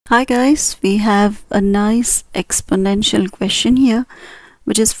Hi guys, we have a nice exponential question here,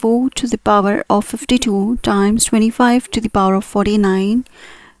 which is 4 to the power of 52 times 25 to the power of 49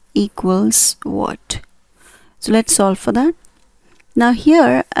 equals what? So let's solve for that. Now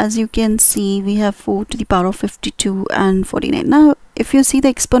here, as you can see, we have 4 to the power of 52 and 49. Now if you see the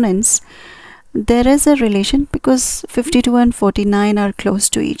exponents, there is a relation because 52 and 49 are close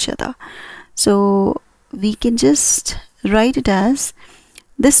to each other. So we can just write it as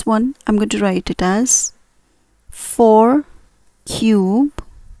this one. I'm going to write it as 4 cube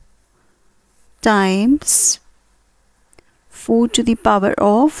times 4 to the power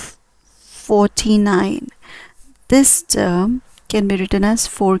of 49. This term can be written as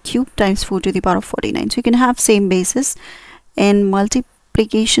 4 cube times 4 to the power of 49. So you can have same basis, and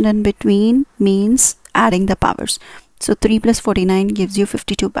multiplication in between means adding the powers. So 3 plus 49 gives you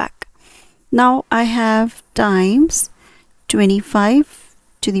 52 back. Now I have times 25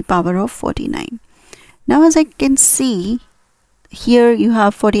 to the power of 49. Now as I can see, here you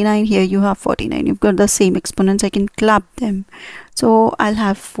have 49, here you have 49. You've got the same exponents. I can club them. So I'll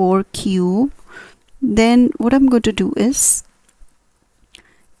have 4 cube. Then what I'm going to do is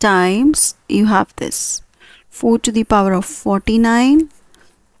times, you have this 4 to the power of 49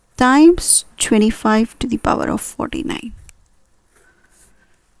 times 25 to the power of 49.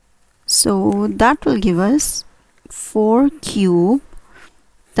 So that will give us 4 cube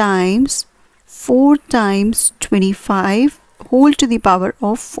times 4 times 25 whole to the power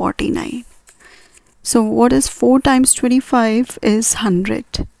of 49. So what is 4 times 25 is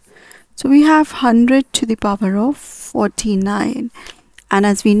 100. So we have 100 to the power of 49. And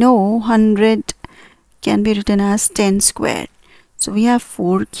as we know, 100 can be written as 10 squared. So we have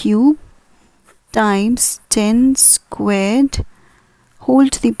 4 cube times 10 squared whole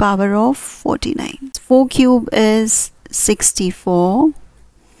to the power of 49. 4 cube is 64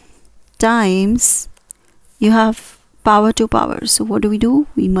 times, you have power to power. So what do?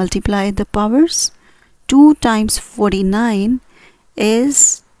 We multiply the powers. 2 times 49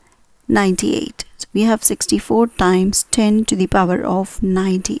 is 98. So we have 64 times 10 to the power of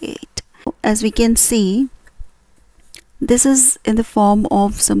 98. As we can see, this is in the form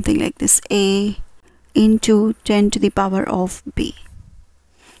of something like this: a into 10 to the power of b,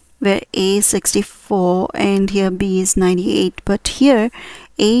 where a is 64 and here b is 98. But here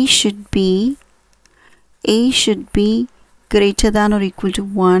a should be greater than or equal to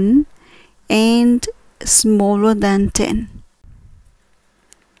 1 and smaller than 10,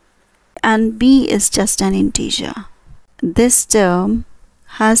 and b is just an integer. This term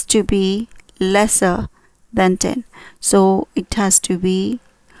has to be lesser than 10, so it has to be,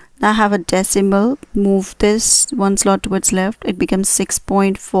 now have a decimal, move this one slot towards left, it becomes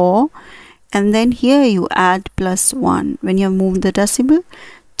 6.4, and then here you add plus 1. When you have moved the decimal,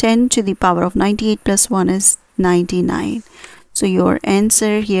 10 to the power of 98 plus 1 is 99. So your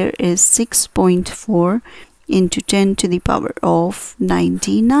answer here is 6.4 into 10 to the power of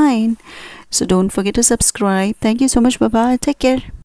 99. So don't forget to subscribe. Thank you so much. Bye bye. Take care.